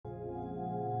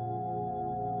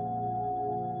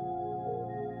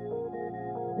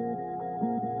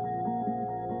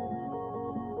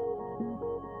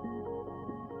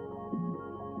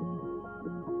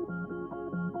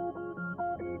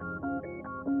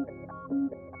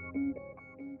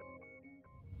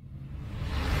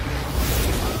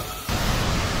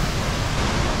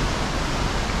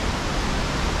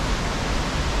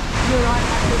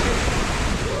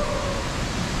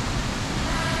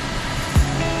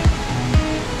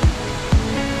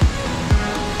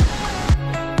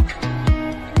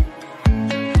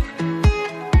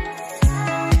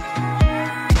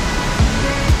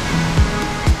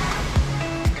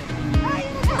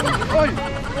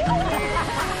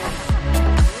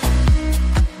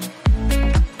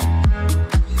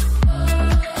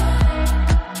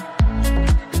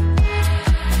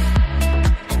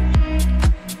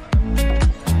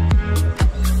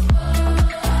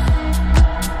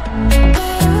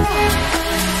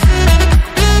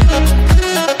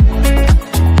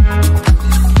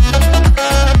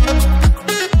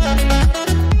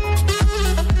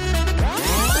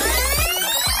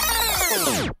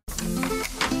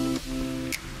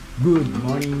Good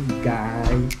morning,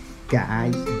 guys.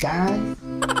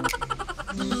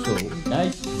 So,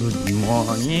 guys, good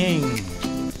morning.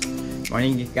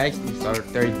 Morning, guys. This is our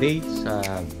third day sa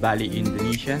Bali,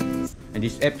 Indonesia. In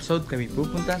this episode, kami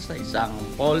pupunta sa isang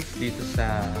falls dito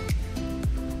sa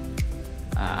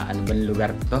ano bang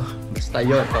lugar to? Basta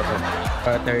yun.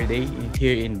 Our third day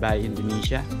here in Bali,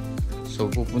 Indonesia. So,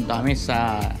 pupunta kami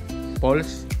sa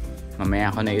falls.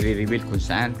 Mamaya ako na i-reveal kung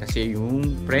saan kasi yung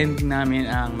friend namin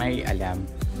ang may alam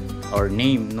or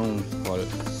name nung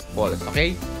falls.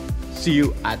 Okay? See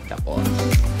you at the falls.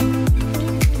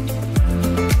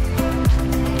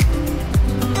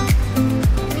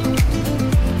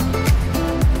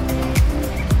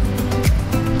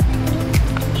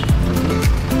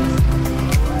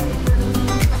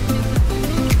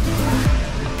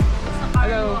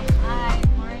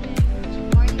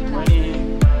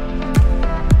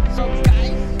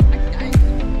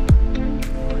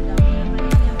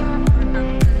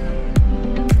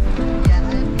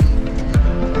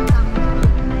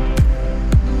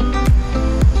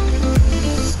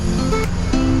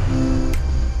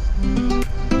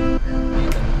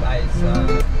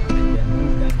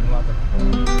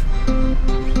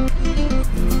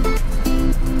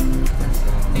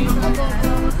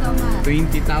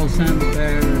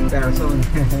 Per person.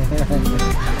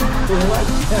 Too much.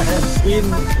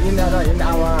 in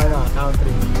our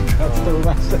country. That's too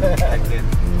much.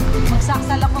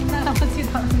 Magsasalakot na naman si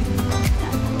Dami.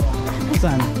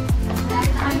 Saan?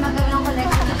 Ay, magagawang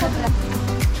collection na siya.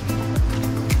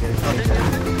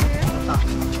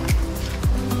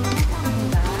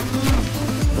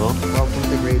 No? Welcome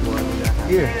to grade 1.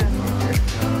 Here.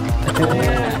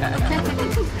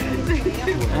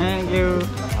 Thank you.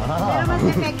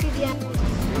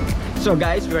 So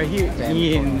guys, we're here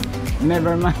in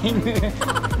Nevermind.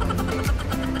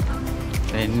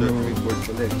 Then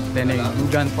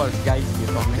Dugan Falls, guys.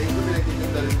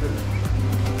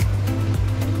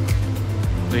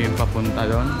 Ito yung papunta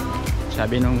doon.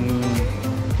 Sabi nung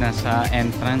nasa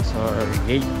entrance or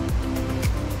gate,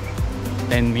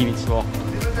 10 minutes walk.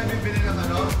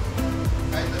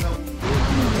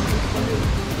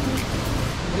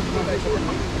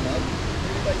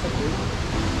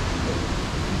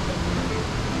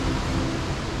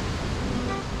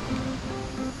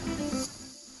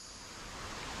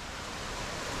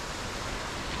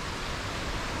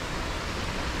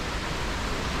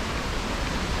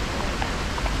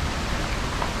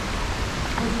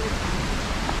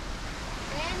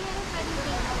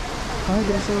 Oh,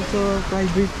 there's also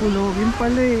private pool. Oh, yun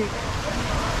pala eh.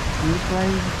 May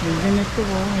private. May ganito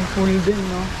oh. May pool din,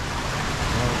 no?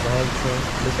 Oh, guys, so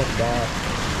look at that.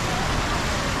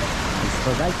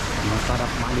 So guys,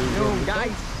 masarap maligo. Yo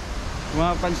guys!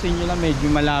 Mapapansin nyo lang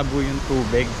medyo malabo yung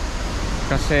tubig.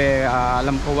 Kasi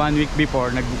alam ko 1 week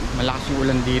before, malakas yung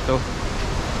ulan dito.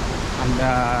 And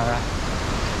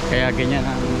kaya ganyan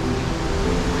ang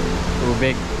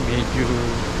tubig. Medyo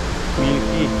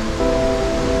milky.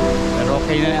 Pero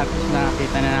okay na, at least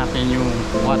nakita na natin yung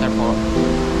waterfall.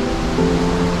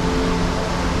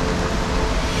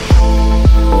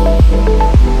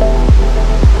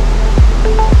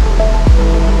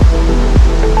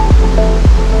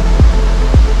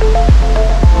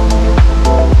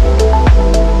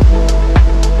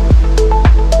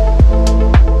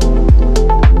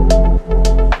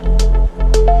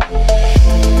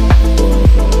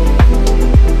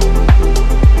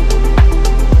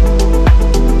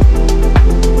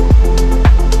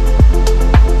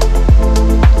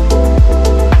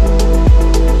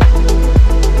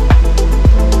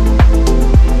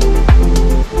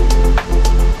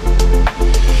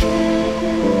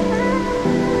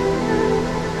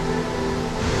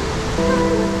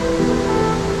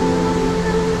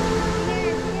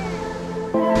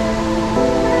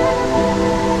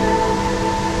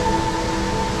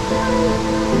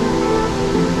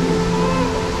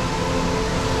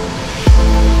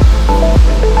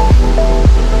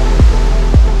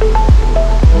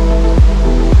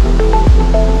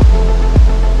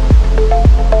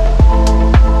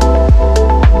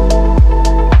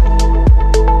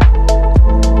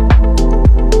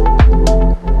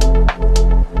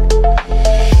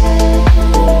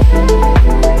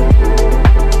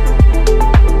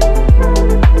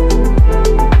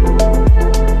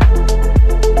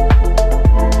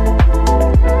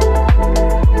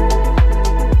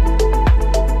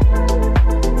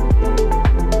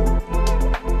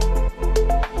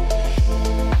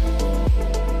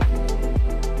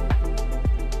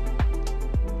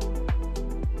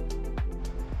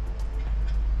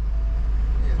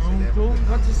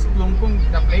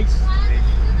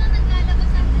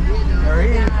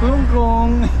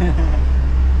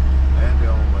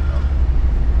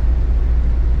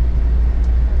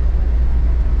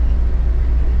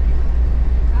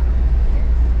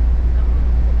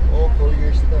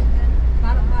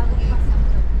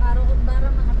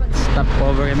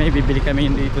 bibili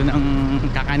kami dito ng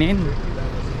kakanin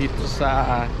dito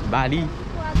sa Bali.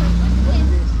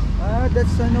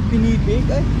 That's ano, pinipig.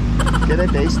 Ay, Can I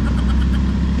taste?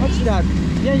 what's that?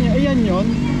 Yan yun.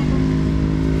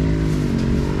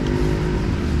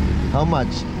 How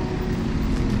much?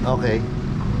 Okay.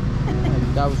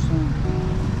 5,000.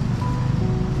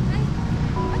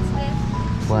 What's this?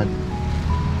 One.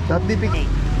 That big.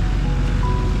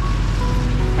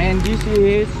 And this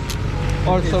is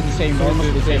also the same,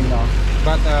 almost the same, no?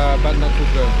 But not too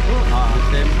good. The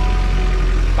same.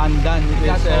 Pandan,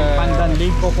 It's pandan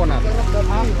leaf. coconut.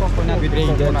 Coconut With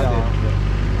braided. coconut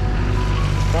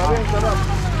Oh. Sarap.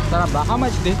 Sarap ba? How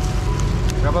much this?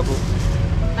 Berapa bu?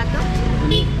 Tato?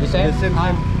 The same? The same,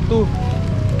 same. 2.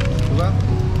 Dua?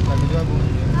 Satu juga bu.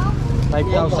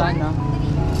 5,000, no?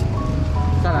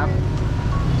 Sarap.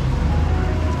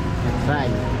 Let's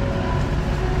try.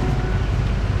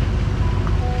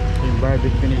 Yung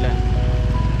barbecue nila. 10,000.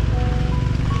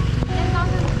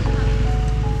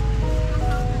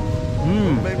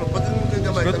 May pati mo kayo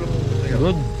gamay. Good.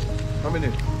 Good. How many?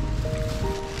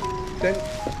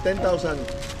 10,000.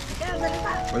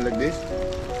 Or like this?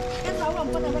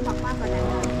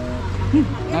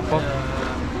 Napo. You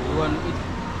want to eat?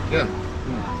 Yeah.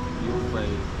 You buy.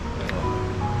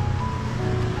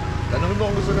 Tanongin mo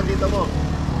kung gusto ng tita mo.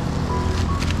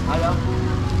 Ayaw.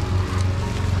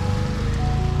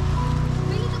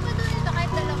 Bili ka pa doon ito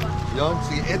kahit dalawa. Yon,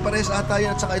 sige. Pares ata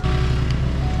yan at saka ito.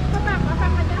 Kasama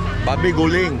dyan. Babi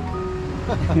guling.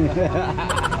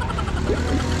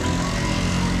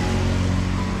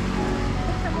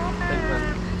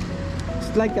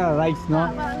 It's like a rice, no?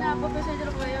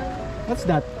 Napapasensya ko yun. What's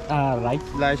that? Rice?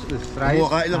 Slice is Kumuha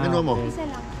ka, ilang kinuha mo? okay. Isa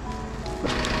lang.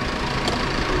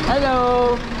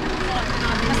 Hello!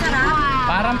 Masarap.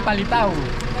 Parang palitaw.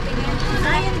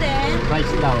 Ayun din.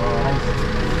 Rice daw, rice.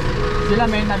 Sila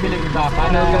may nabili iba,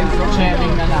 para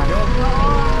sharing na lang.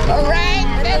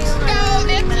 Alright, let's go!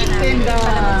 Let's eat in the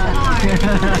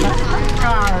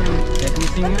car! Let me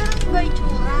sing it. Iba yung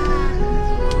tsura.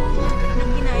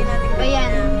 Anong kinain natin?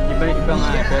 Ayan. Iba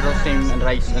nga, pero same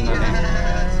rice ano na.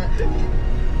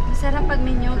 Masarap pag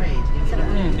menu. Masarap.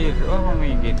 Hindi,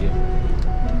 may git yun.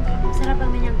 Masarap pag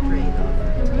menu.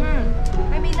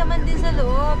 May laman din sa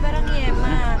loob. Parang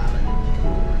yema.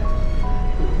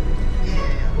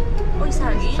 Uy,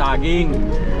 saging. Saging.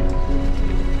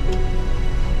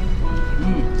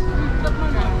 Sarap mo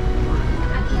na.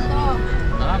 At ito.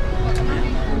 Sarap.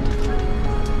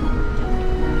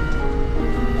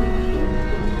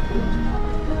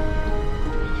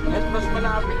 Mas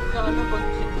malapit sa ano,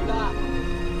 Conchita.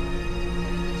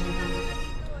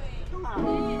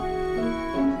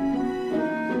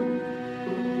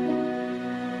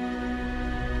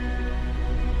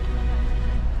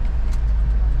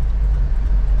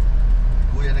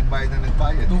 Kuya nagbayad na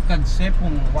nagbayad. Tukad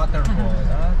Sepong Waterfall.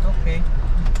 Okay.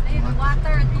 Ayun,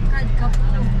 water, tukad,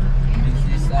 kapu. This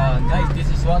is, guys, this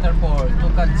is waterfall.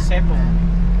 Tukad Sepong.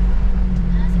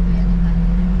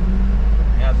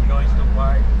 Yeah, I'm going to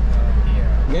park here.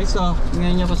 Guys,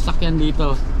 tingnan nyo kung sakyan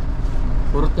dito.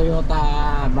 Puro Toyota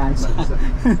Avanza.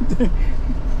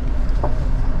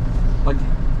 Pag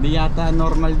di yata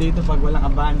normal dito pag walang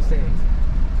Avanza eh.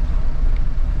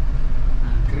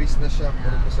 Chris na siya,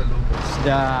 puro pa sa loob.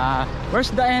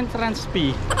 Where's the entrance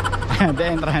fee? The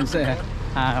entrance.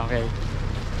 Okay.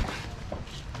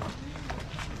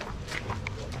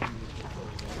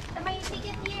 May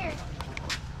ticket here.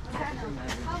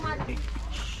 How much?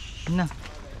 Na.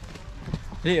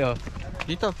 Dito.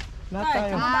 Lahat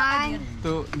tayo. Hi.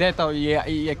 Dito,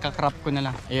 i-kakrap ko na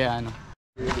lang. Ano.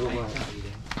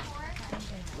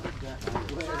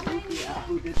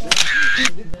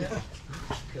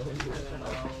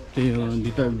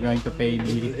 Dito I'm going to pay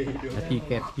the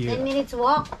ticket here. 10 minutes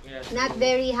walk, not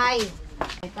very high.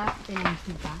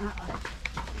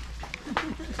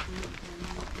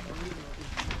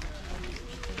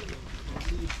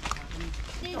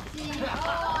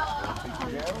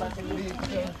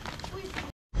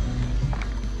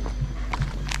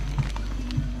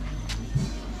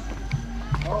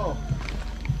 Oh.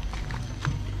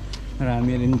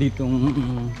 Marami rin ditong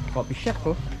coffee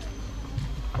shop,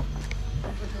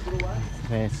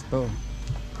 resto.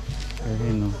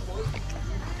 Ayun,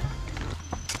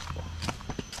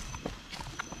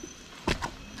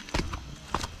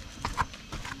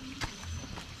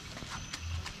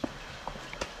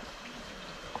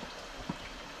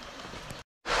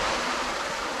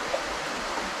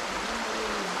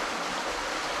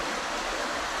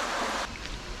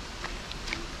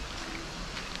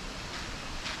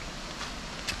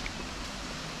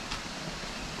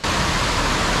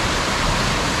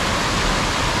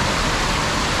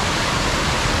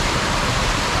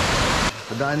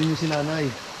 Padaanin niyo si nanay.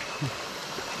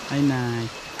 Ay, nay.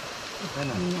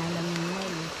 Ano? Hindi niya alam yung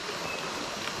mail.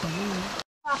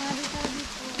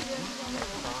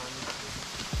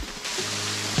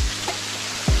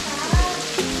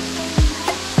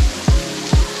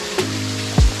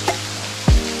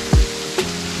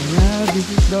 Yeah, this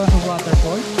is the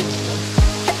waterfall.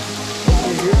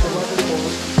 Okay, here's the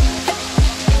waterfall.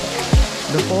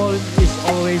 The fall is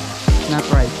always not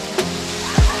right.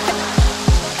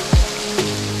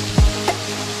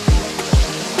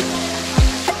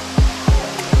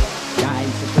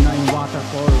 Guys, ito na yung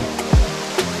waterfall.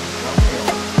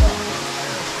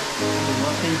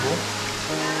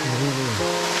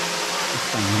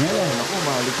 Ako,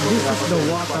 mahalik mo. This is the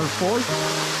waterfall.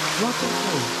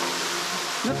 Waterfall.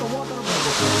 Not the waterfall.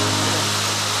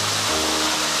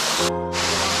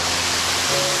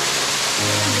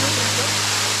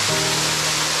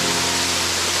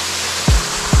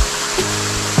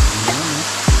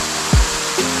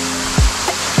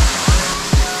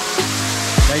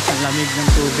 Guys, ang lamig ng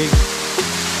tubig.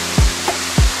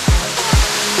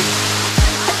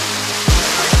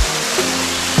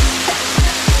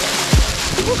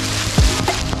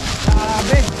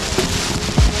 Grabe.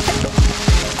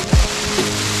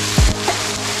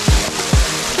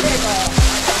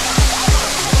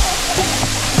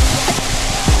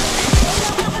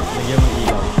 Lagyan mo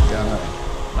ilaw.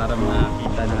 Para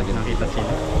makita natin, nakita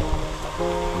sila.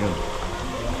 Yun.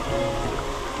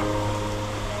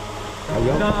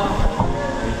 Ayaw.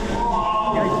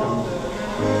 Guys,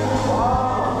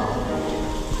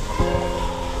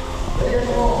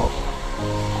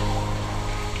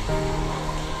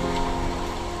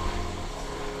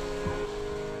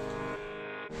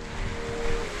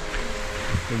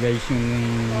 ito guys yung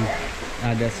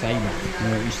other side,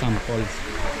 yung isang falls.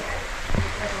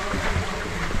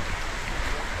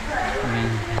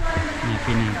 Ayan,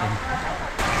 hanapin natin.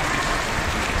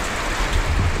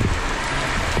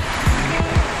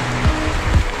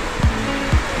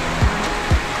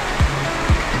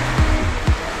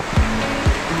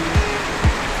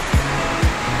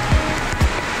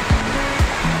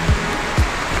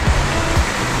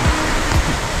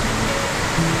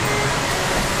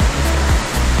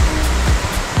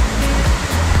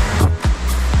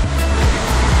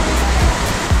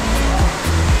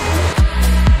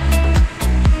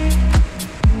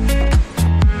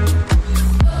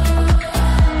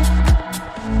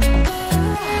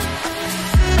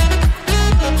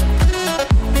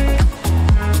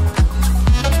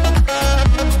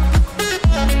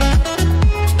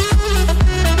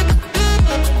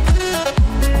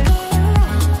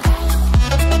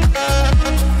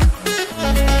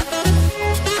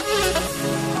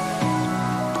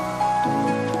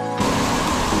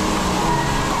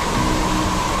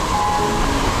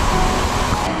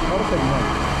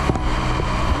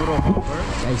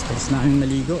 Guys, tapos na kaming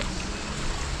maligo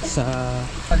sa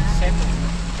sunset.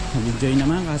 Nag-enjoy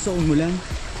naman kaso umulan.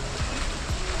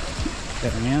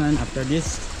 Pero ngayon, after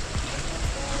this,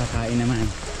 kakain naman.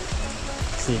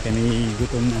 Kasi kami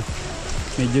gutom na.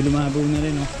 Medyo lumabaw na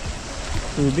rin, oh.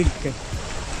 Tubig.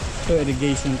 Ito,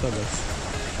 irrigation to, guys.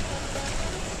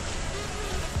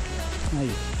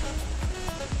 Ayun.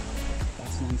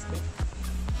 Taas ng step.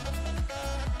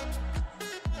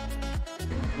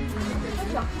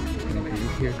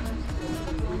 Here.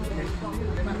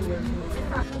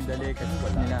 Sandali kasi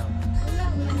pag nila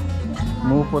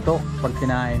muputok pag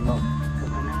kinain mo.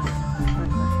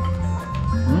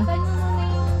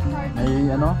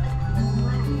 May ano?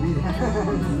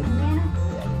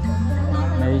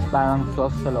 May parang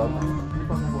sauce sa loob.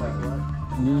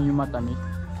 Hindi yung matamis.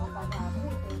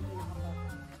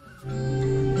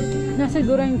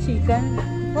 Nasiguro yung chicken.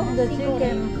 Oh, the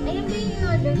chicken. Ayun din yung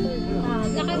order ko.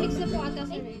 Nakamix na po ata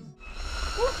sa rice.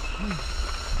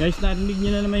 Guys, narinig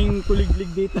nyo na naman yung kuliglig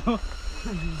dito.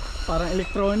 Parang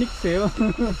electronics eh.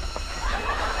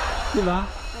 Diba?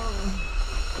 Oo.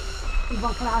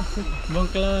 Ibang klase. Ibang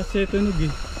klase tunog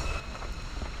eh.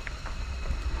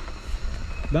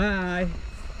 Bye!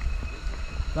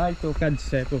 Bye to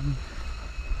Kadsetong.